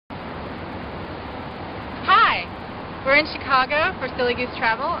We're in Chicago for Silly Goose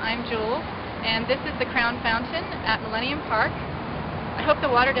Travel. I'm Jules, and this is the Crown Fountain at Millennium Park. I hope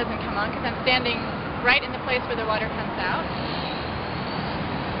the water doesn't come on because I'm standing right in the place where the water comes out.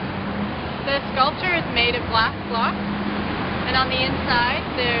 The sculpture is made of glass blocks, and on the inside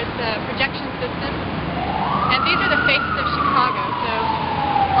there's a projection system. And these are the faces of Chicago, so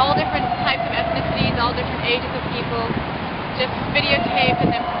all different types of ethnicities, all different ages of people, just videotaped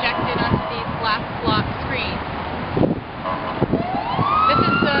and then projected onto these glass block screens. This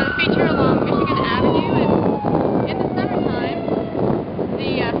is the feature along Michigan Avenue, and in the summertime,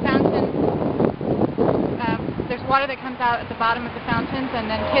 the fountain, there's water that comes out at the bottom of the fountains, and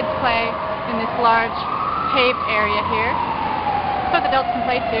then kids play in this large paved area here. I suppose adults can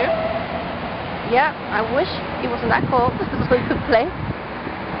play too. Yeah, I wish it wasn't that cold so we could play.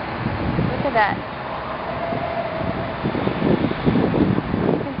 Look at that.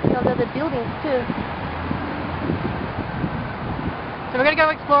 You can see all the other buildings too. So we're going to go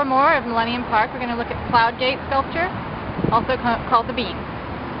explore more of Millennium Park. We're going to look at Cloud Gate sculpture, also called the Bean.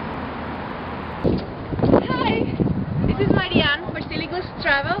 Hi, this is Marianne for Silly Goose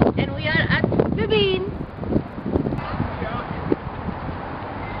Travel, and we are at the Bean.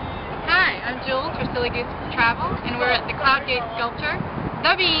 Hi, I'm Jules for Silly Goose Travel, and we're at the Cloud Gate sculpture,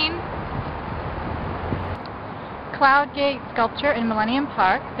 the Bean. Cloud Gate sculpture in Millennium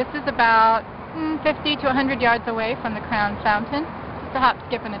Park. This is about 50 to 100 yards away from the Crown Fountain. Just a hop,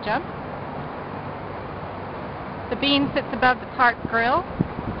 skip, and a jump. The Bean sits above the park grill.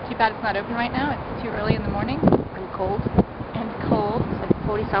 Too bad it's not open right now. It's too early in the morning. And cold. And cold. It's like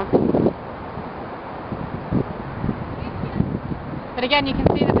 40 something. But again, you can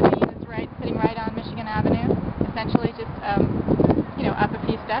see that the Bean is sitting right on Michigan Avenue. Essentially just, up a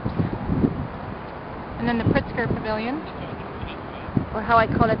few steps. And then the Pritzker Pavilion. Or how I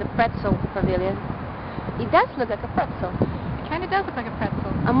call it, the pretzel pavilion. It does look like a pretzel. It kind of does look like a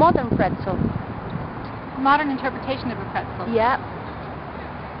pretzel. A modern pretzel. Modern interpretation of a pretzel. Yeah.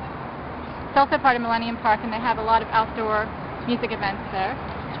 It's also part of Millennium Park, and they have a lot of outdoor music events there.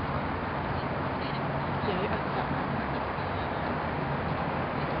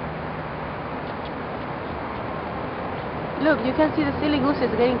 Look, you can see the silly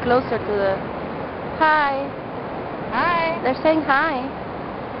gooses getting closer to the... Hi. Hi. They're saying hi.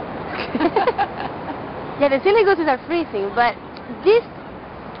 Yeah, the silly gooses are freezing, but this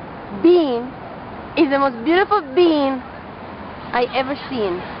bean is the most beautiful bean I ever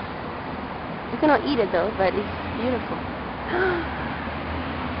seen. You cannot eat it though, but it's beautiful.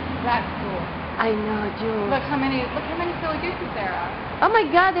 That's cool. I know, Jules. Look how many silly gooses there are. Oh my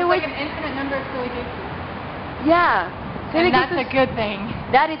God, there There's were... like an infinite number of silly gooses. Yeah. Silly And that's gooses... a good thing.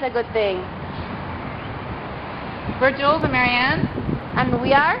 That is a good thing. We're Jules and Marianne. And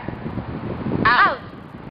we are...